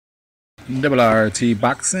RT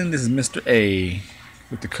Boxing. This is Mr. A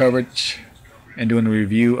with the coverage and doing a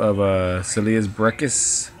review of Ceceilia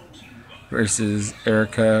Braekus versus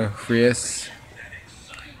Erica Farias.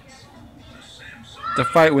 The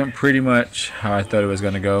fight went pretty much how I thought it was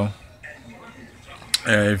going to go.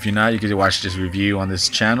 If you're not, you can watch this review on this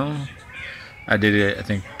channel. I did it, I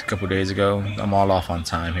think, a couple days ago. I'm all off on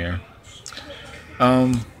time here.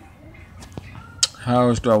 How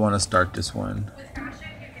else do I want to start this one?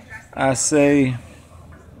 I say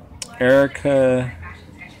Erica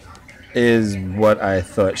is what I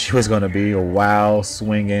thought she was going to be. A wild,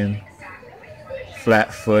 swinging,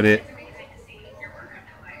 flat-footed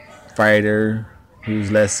fighter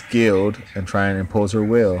who's less skilled and trying to impose her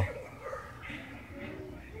will.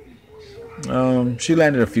 She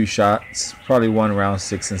landed a few shots, probably won round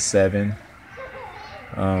 6 and 7.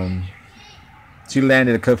 She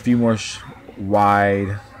landed a few more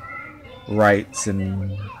wide rights,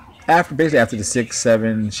 and after the 6,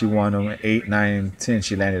 7, she won them. 8, 9, and 10,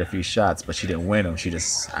 she landed a few shots, but she didn't win them. She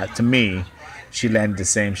just, to me, she landed the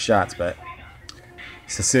same shots, but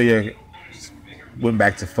Ceceilia went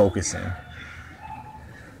back to focusing.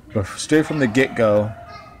 But straight from the get-go,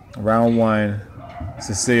 round 1,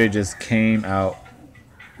 Ceceilia just came out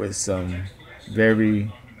with some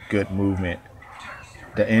very good movement.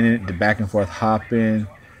 The back and forth hopping.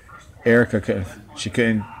 Erica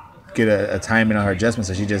couldn't get a timing on her adjustment,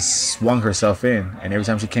 so she just swung herself in. And every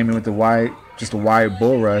time she came in with a wide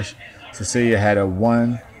bull rush, Ceceilia had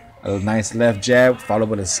a nice left jab followed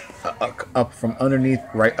with a up from underneath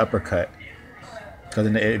right uppercut. Because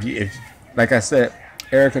if like I said,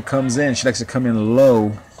 Erica comes in, she likes to come in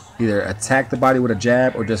low, either attack the body with a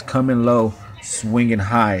jab or just come in low, swinging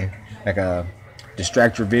high, like a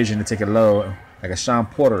distract your vision to take it low, like a Sean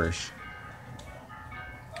Porterish.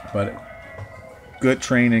 But good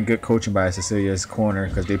training, good coaching by Cecilia's corner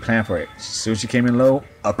because they planned for it. As soon as she came in low,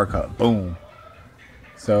 uppercut, boom.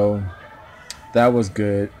 So that was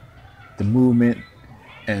good. The movement,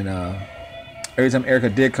 and every time Erica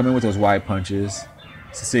did come in with those wide punches,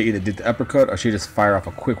 Ceceilia either did the uppercut or she just fire off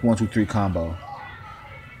a quick 1, 2, 3 combo.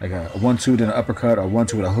 Like a 1-2 then an uppercut or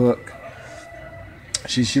 1-2 with a hook.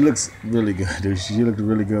 She looks really good, dude. She looked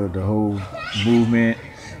really good with the whole movement,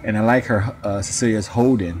 and I like her Cecilia's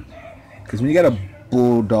holding, because when you got a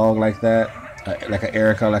bulldog like that, like a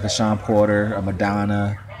Erica, like a Sean Porter, a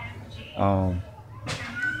Madonna,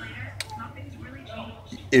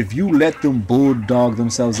 if you let them bulldog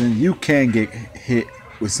themselves in, you can get hit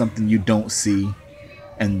with something you don't see,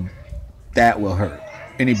 and that will hurt.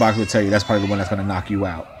 Any boxer will tell you that's probably the one that's going to knock you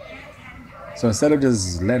out. So instead of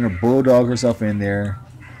just letting her bulldog herself in there,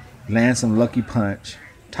 land some lucky punch,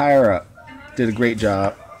 tie her up, did a great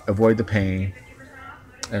job, avoid the pain,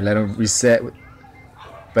 and let her reset.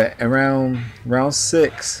 But around round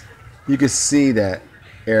 6, you could see that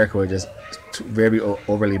Erica was just very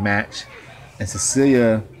overly matched, and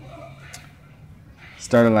Ceceilia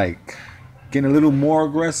started like getting a little more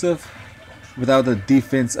aggressive without the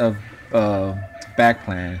defense of back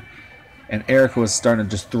plan. And Erica was starting to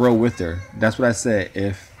just throw with her. That's what I said.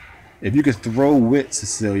 If you could throw with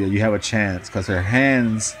Ceceilia, you have a chance, because her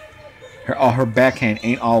hands, her backhand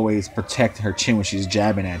ain't always protecting her chin when she's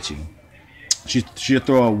jabbing at you. She'll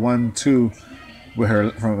throw a 1-2 with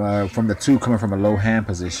her from the 2 coming from a low hand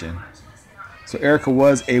position. So Erica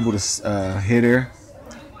was able to hit her.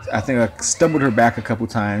 I think I stumbled her back a couple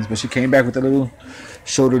times, but she came back with a little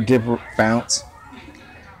shoulder dip bounce.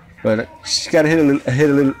 But she got to hit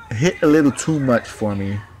a little too much for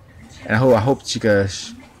me, and I hope she could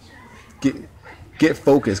get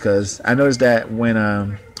focused, because I noticed that when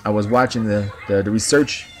I was watching the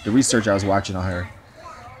research I was watching on her,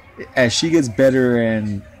 as she gets better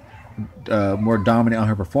and more dominant on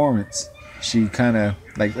her performance, she kind of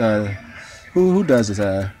like who does this?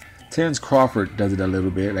 Terrence Crawford does it a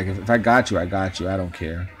little bit. Like if I got you, I got you. I don't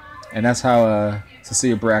care, and that's how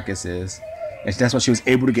Ceceilia Braekus is. And that's why she was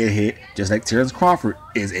able to get hit, just like Terrence Crawford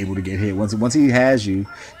is able to get hit. Once he has you,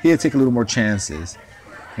 he'll take a little more chances.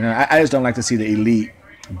 You know, I just don't like to see the elite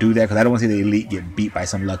do that, because I don't want to see the elite get beat by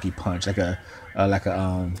some lucky punch, like a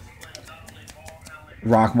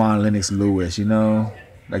Rockman Lennox Lewis. You know,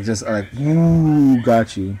 like just like ooh,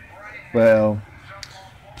 got you. Well,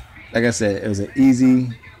 like I said, it was an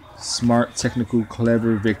easy, smart, technical,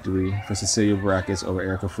 clever victory for Ceceilia Braekus over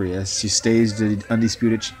Erica Farias. She stays the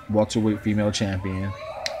undisputed welterweight female champion.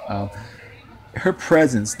 Her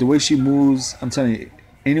presence, the way she moves, I'm telling you,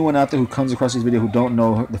 anyone out there who comes across this video who don't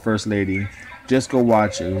know the First Lady, just go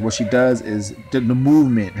watch it. What she does is the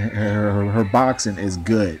movement, her boxing is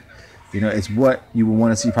good. You know, it's what you would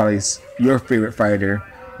want to see probably your favorite fighter,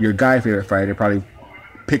 your guy favorite fighter, probably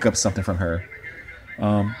pick up something from her.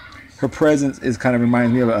 Her presence is kind of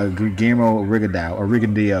reminds me of a Guillermo Rigondeaux or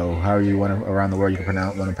Rigondeaux, however you want to around the world you can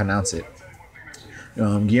pronounce it.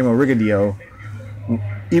 Guillermo Rigondeaux,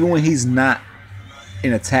 even when he's not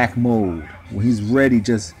in attack mode, when he's ready,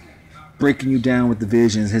 just breaking you down with the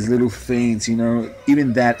visions, his little feints, you know,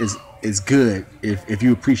 even that is good if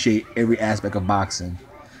you appreciate every aspect of boxing.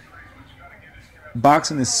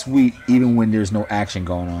 Boxing is sweet even when there's no action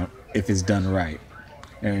going on if it's done right.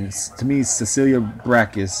 And to me, Ceceilia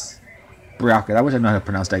Braekus, I wish I know how to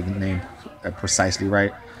pronounce that name precisely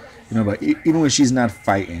right. You know, but even when she's not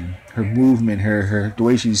fighting, her movement, her the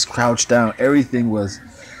way she's crouched down, everything was.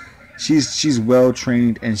 She's well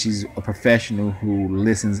trained and she's a professional who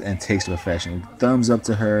listens and takes the professional. Thumbs up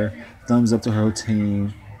to her. Thumbs up to her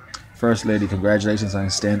team. First Lady, congratulations on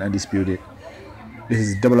staying undisputed. This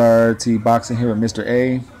is RRT Boxing here with Mr.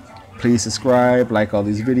 A. Please subscribe, like all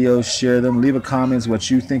these videos, share them, leave a comment what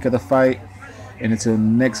you think of the fight. And until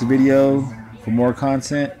next video, for more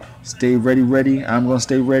content, stay ready. I'm going to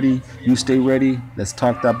stay ready. You stay ready. Let's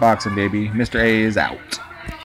talk that boxing, baby. Mr. A is out.